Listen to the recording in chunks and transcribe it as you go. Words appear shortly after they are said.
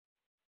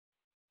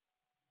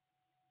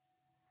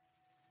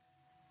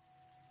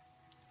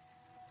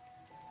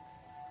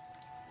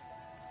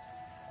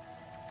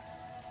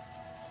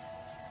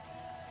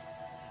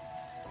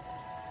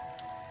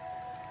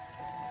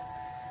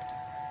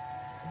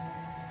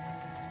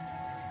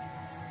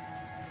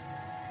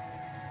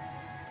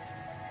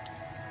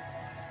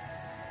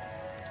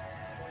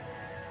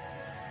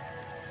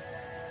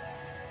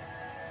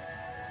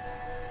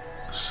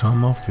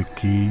Some of the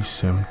key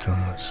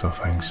symptoms of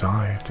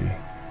anxiety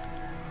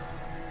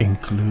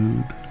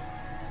include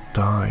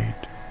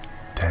tight,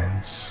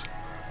 tense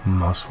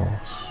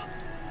muscles,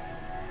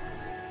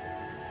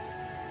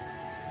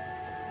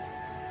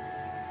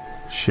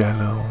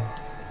 shallow,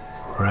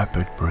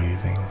 rapid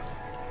breathing,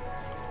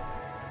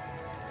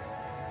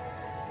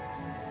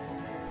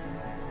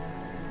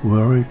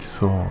 worried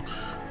thoughts,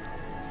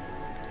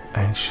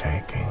 and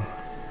shaking.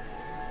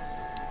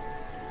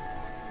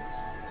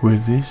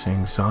 With this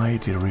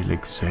anxiety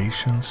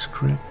relaxation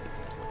script,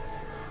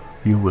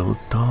 you will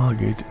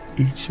target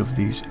each of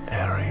these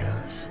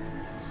areas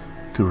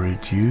to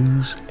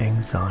reduce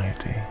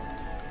anxiety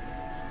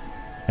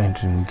and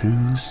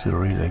induce the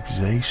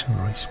relaxation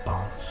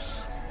response.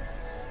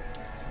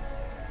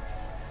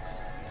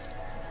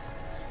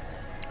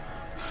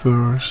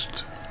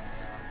 First,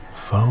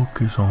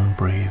 focus on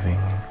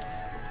breathing.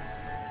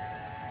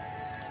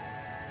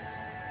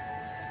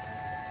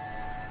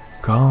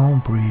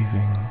 Calm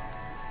breathing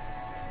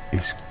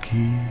is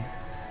key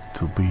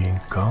to being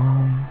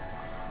calm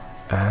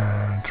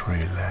and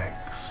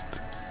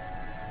relaxed.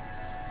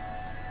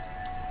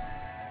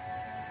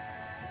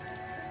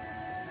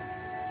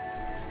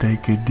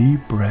 Take a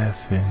deep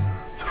breath in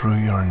through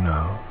your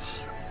nose.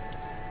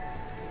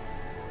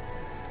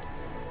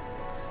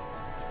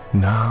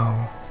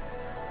 Now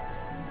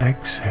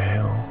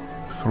exhale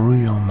through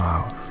your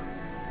mouth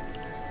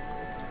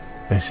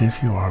as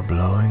if you are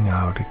blowing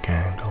out a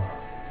candle.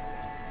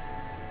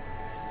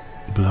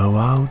 Blow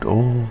out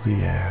all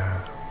the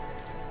air.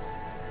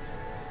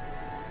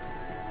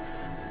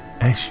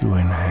 As you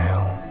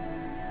inhale,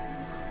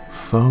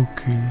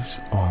 focus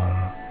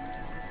on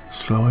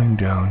slowing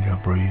down your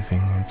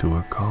breathing into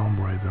a calm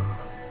rhythm.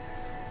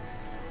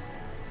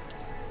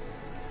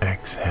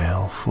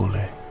 Exhale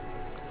fully,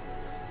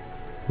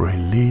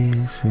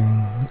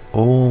 releasing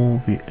all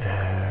the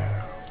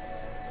air.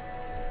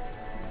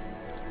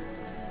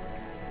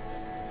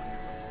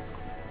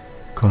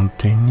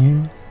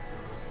 Continue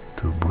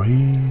to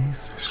breathe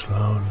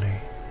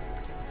slowly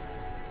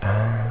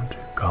and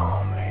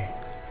calmly.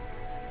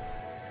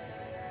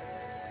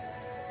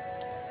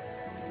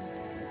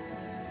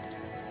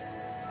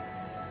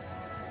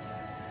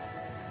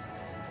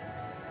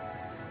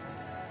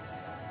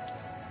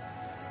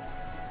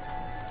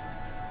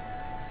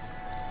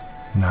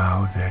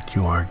 Now that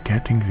you are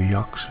getting the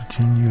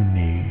oxygen you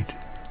need,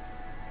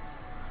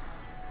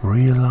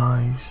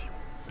 realize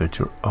that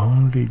your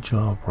only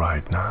job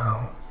right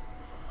now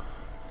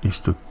is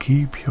to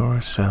keep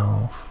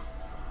yourself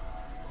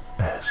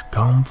as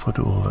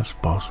comfortable as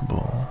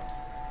possible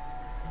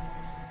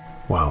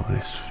while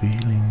this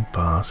feeling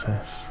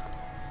passes.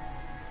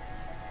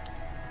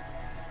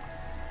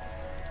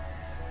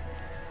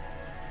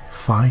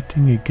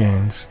 Fighting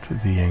against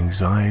the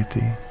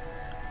anxiety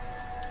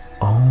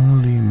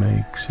only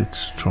makes it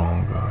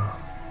stronger.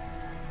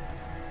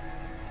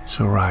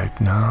 So right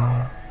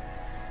now,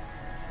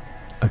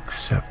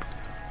 accept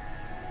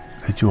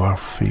that you are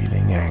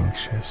feeling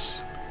anxious.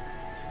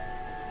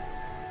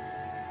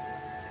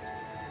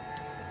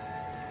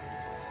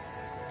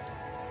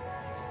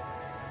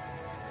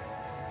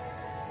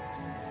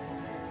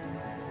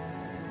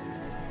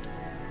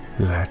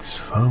 Let's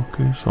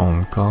focus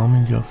on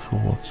calming your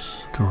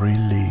thoughts to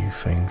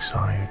relieve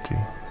anxiety.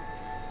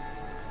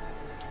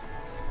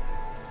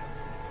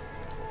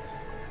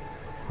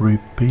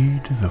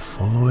 Repeat the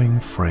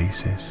following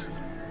phrases.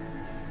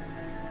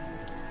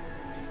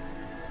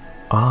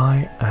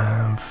 I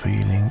am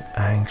feeling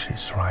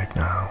anxious right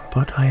now,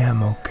 but I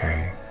am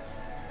okay.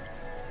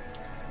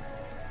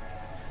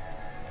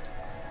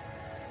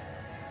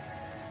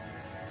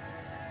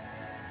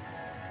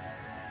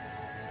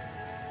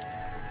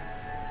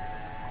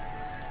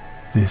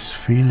 This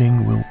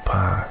feeling will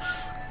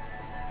pass,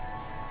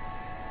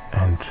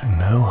 and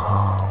no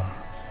harm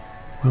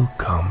will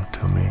come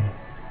to me.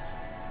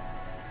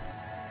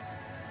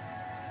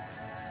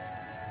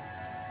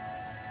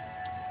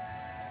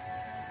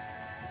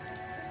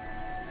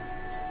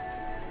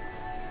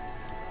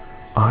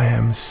 I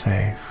am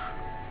safe,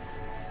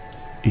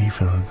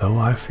 even though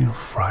I feel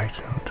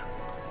frightened.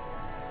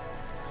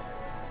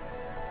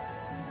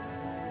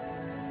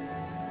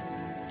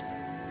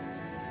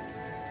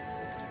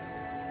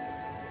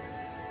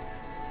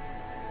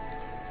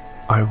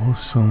 I will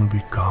soon be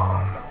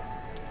calm,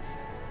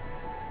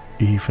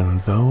 even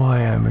though I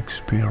am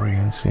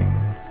experiencing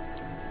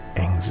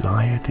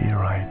anxiety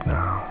right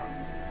now.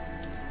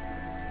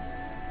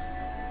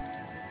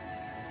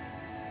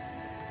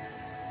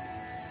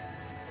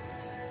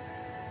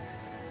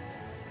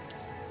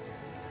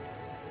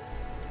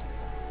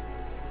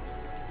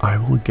 I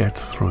will get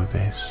through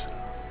this.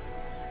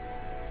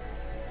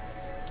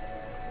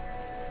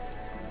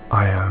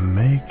 I am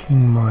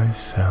making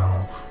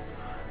myself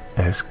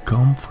as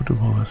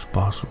comfortable as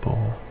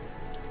possible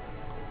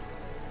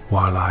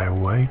while I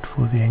wait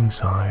for the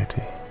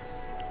anxiety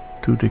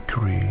to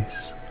decrease.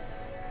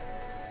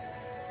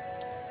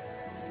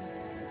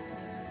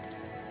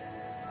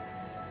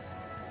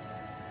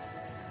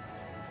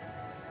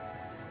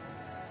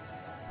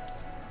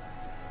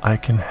 I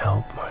can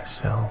help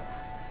myself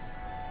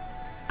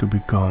to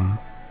become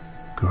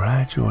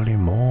gradually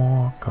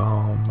more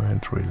calm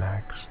and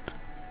relaxed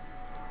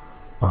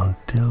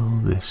until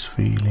this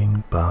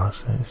feeling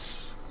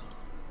passes.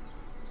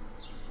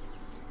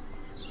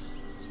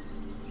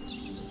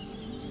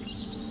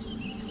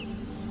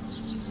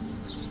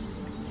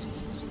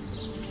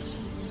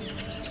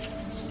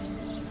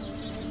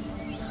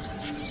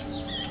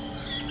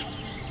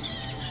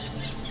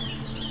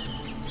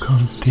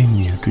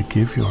 Continue to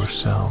give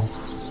yourself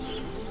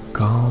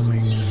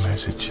calming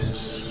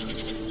messages.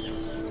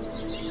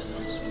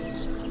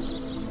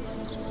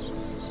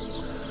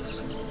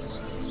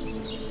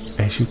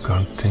 As you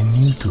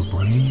continue to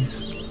breathe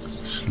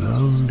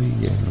slowly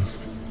in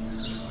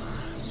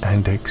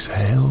and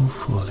exhale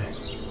fully,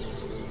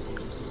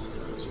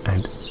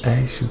 and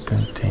as you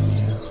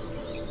continue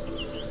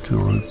to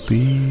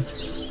repeat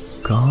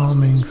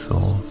calming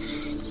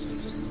thoughts,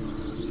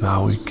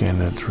 now we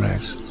can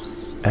address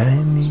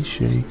any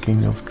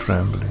shaking of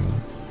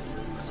trembling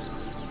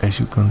as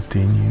you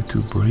continue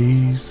to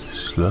breathe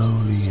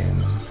slowly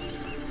in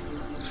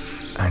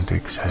and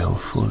exhale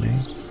fully,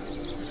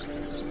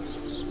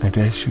 and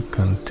as you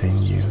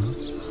continue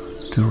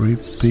to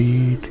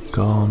repeat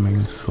calming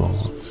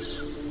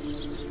thoughts,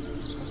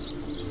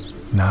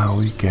 now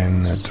we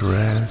can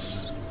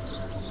address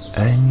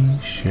any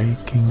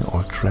shaking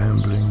or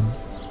trembling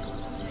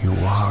you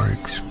are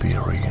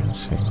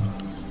experiencing.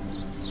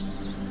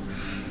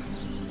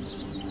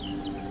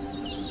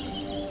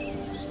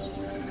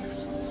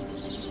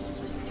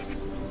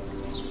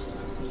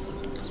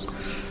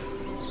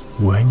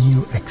 When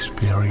you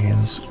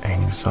experience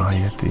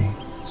anxiety,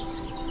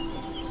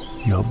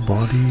 your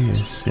body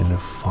is in a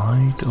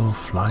fight or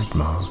flight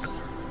mode.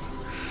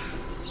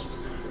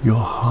 Your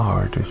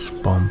heart is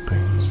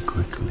pumping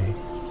quickly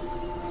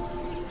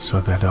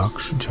so that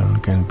oxygen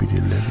can be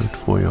delivered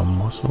for your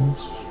muscles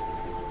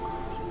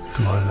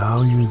to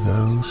allow you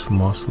those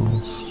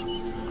muscles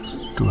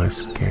to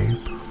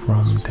escape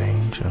from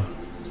danger.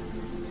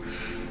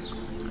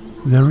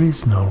 There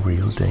is no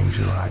real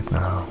danger right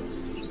now,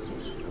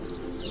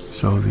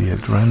 so the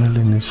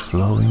adrenaline is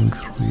flowing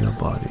through your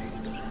body,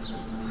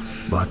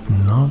 but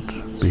not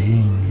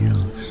being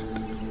used.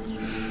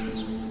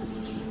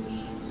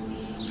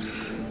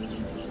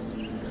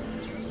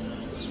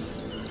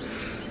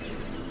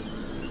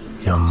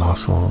 Your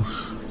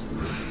muscles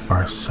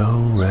are so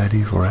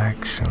ready for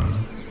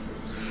action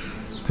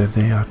that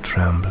they are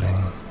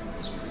trembling.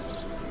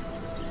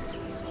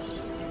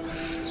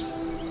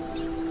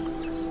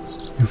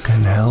 You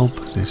can help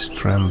this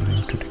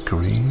trembling to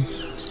decrease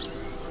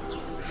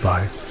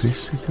by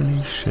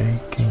physically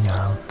shaking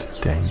out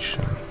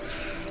tension.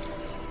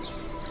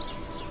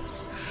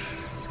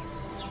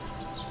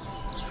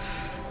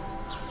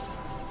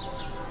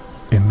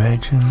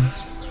 Imagine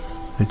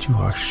that you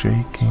are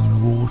shaking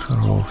water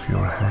off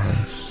your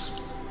hands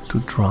to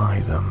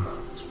dry them.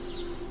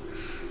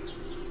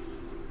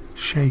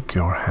 Shake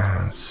your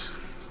hands.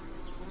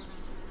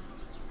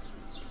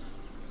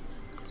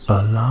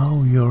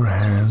 Allow your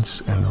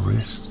hands and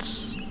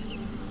wrists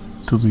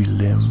to be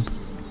limp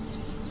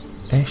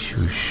as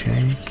you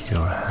shake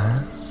your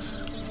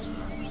hands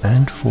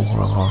and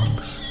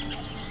forearms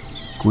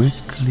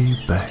quickly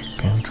back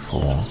and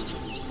forth.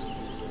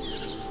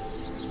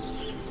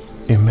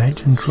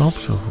 Imagine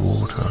drops of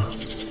water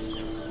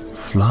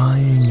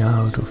flying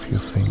out of your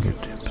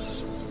fingertips.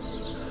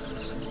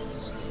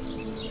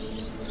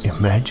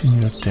 Imagine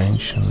your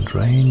tension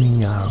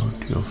draining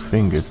out your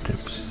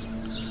fingertips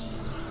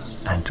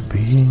and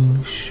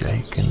being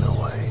shaken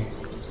away.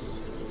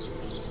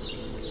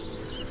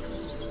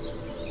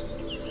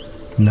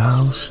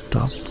 Now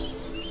stop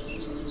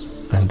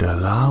and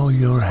allow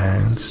your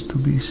hands to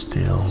be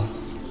still.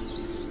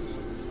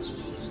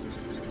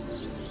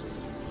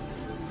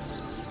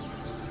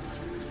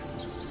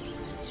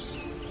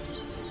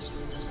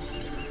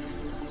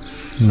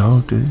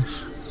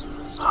 Notice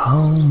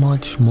how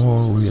much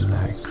more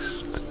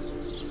relaxed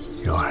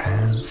your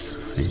hands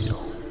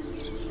feel.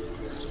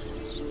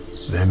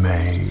 They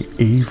may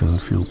even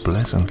feel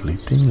pleasantly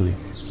tingling.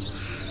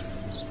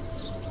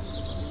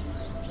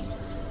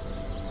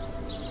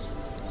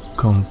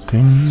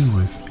 Continue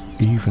with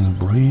even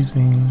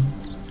breathing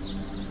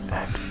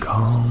and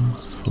calm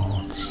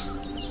thoughts.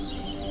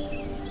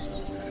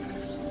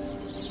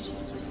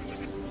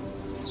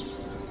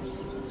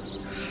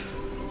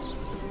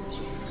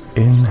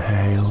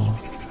 Inhale,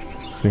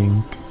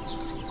 think,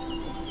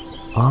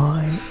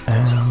 I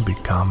am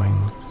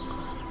becoming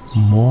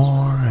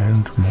more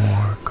and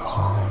more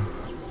calm.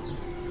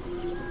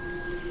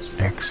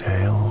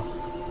 Exhale,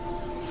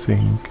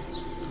 think,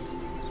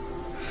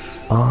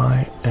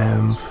 I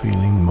am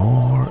feeling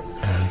more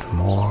and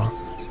more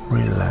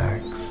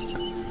relaxed.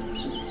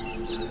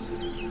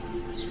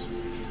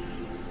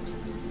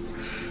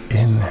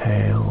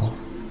 Inhale,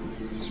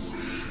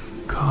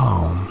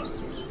 calm.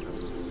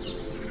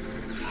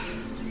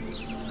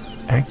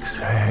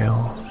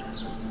 Exhale,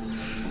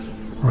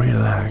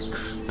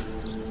 relaxed.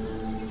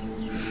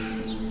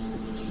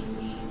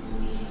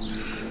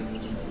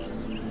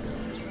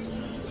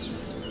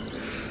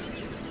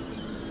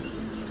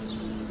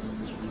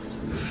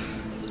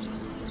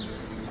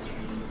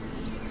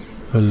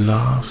 The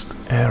last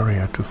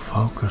area to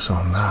focus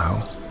on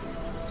now,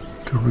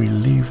 to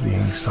relieve the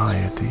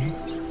anxiety,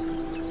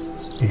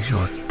 is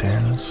your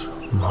tense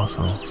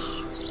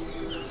muscles.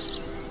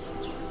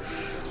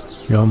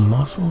 Your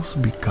muscles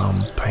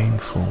become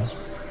painful,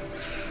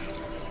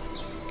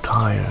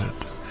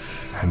 tired,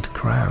 and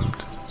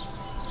cramped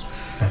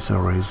as a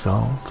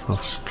result of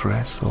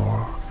stress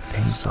or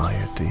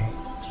anxiety.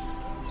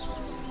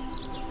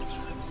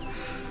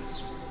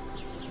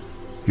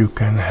 You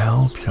can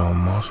help your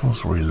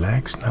muscles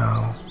relax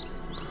now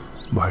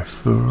by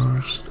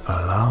first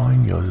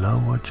allowing your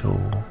lower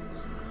jaw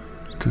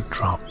to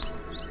drop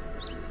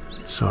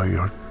so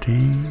your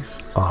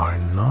teeth are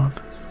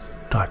not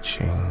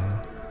touching.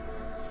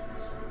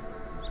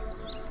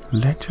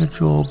 Let your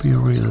jaw be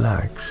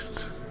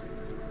relaxed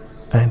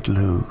and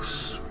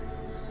loose.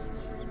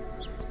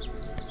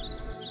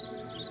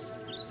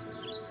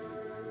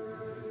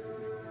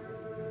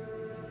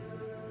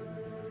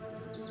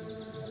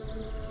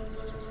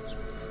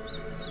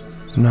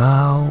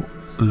 Now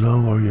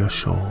lower your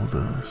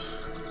shoulders.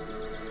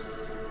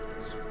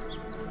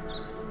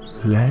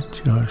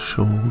 Let your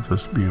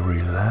shoulders be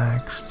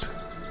relaxed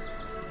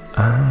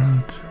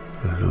and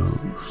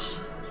loose.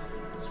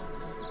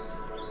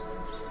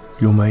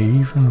 You may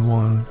even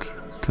want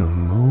to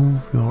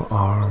move your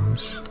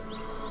arms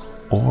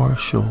or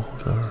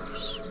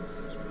shoulders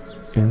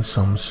in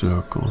some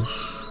circles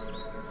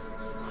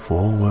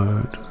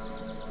forward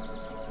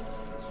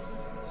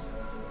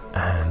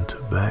and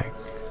back.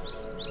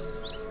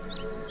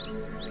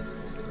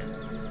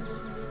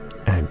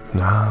 And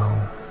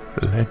now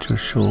let your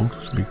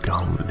shoulders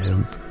become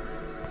limp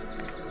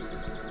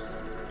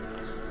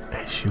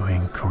as you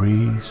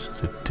increase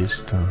the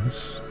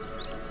distance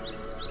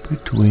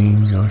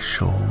between your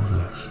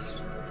shoulders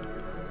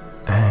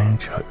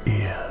and your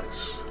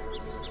ears.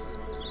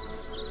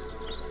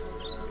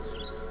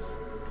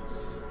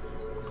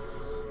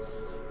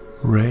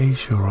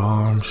 Raise your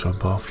arms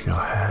above your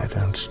head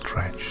and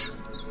stretch.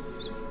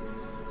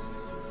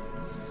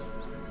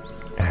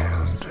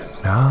 And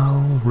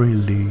now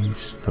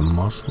release the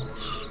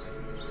muscles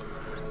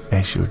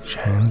as you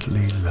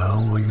gently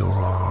lower your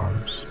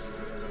arms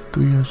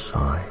to your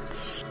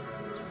sides.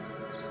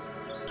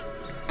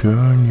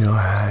 Turn your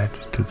head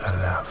to the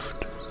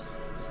left,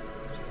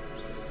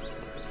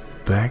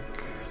 back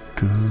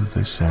to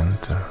the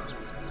center,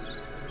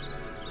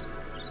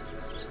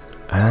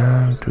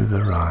 and to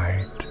the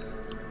right.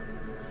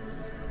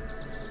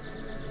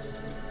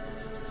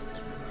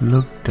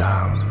 Look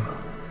down.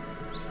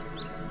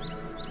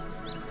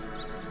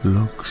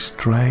 Look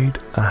straight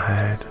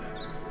ahead.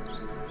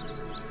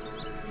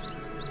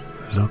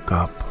 Look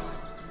up.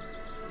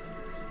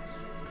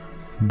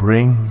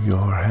 Bring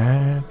your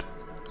head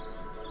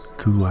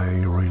to a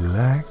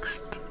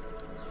relaxed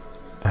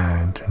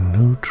and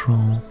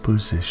neutral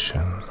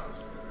position.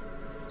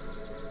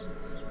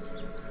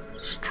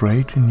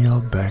 Straighten your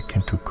back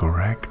into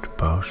correct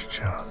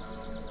posture.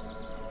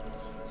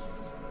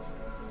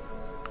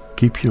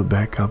 Keep your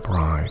back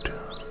upright,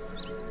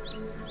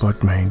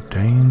 but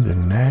maintain the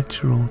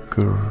natural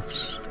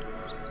curves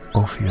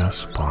of your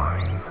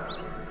spine.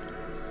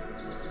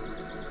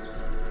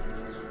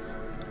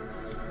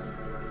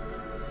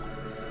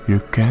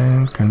 You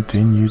can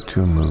continue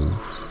to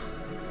move,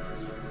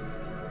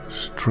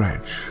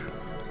 stretch,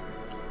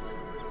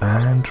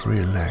 and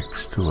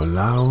relax to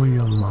allow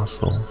your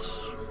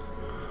muscles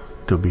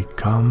to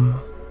become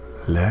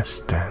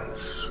less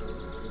tense.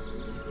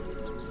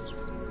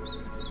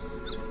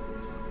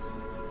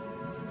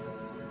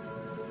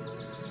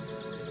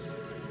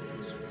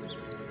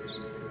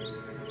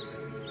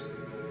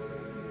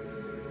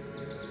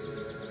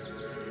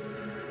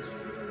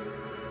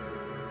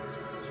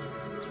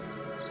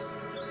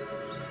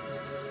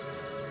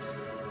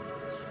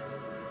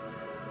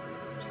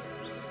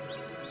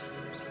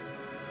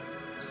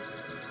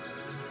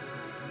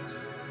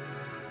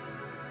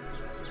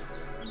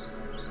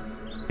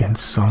 In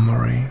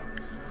summary,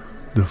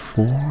 the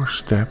 4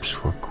 steps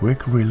for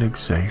quick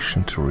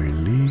relaxation to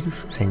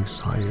relieve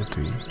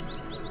anxiety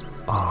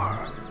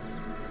are: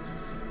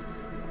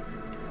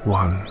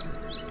 1.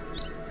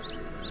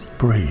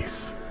 Breathe.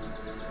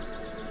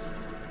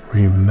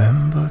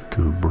 Remember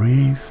to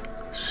breathe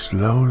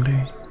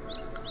slowly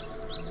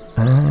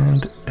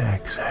and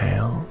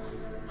exhale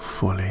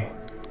fully.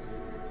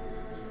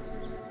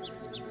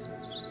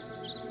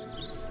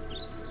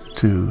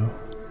 2.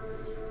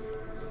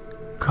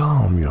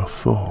 Calm your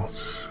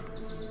thoughts.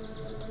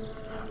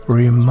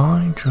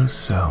 Remind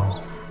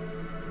yourself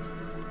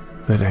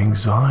that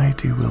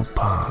anxiety will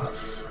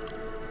pass.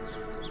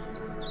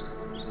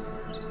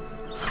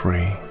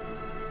 3.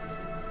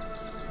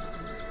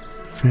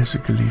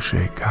 Physically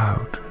shake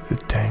out the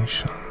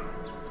tension.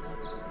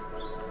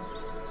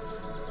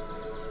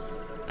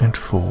 And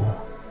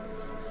 4.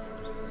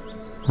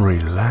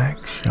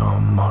 Relax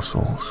your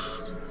muscles,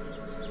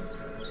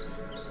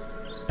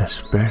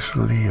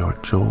 especially your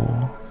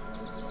jaw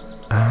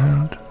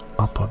and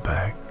upper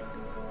back.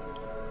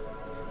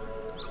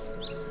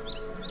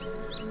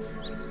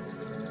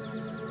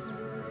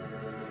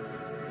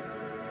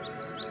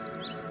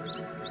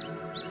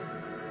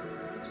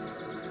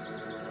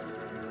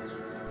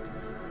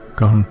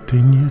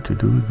 Continue to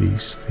do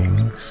these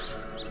things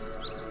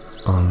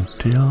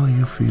until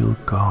you feel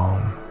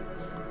calm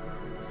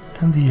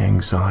and the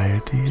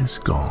anxiety is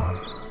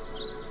gone.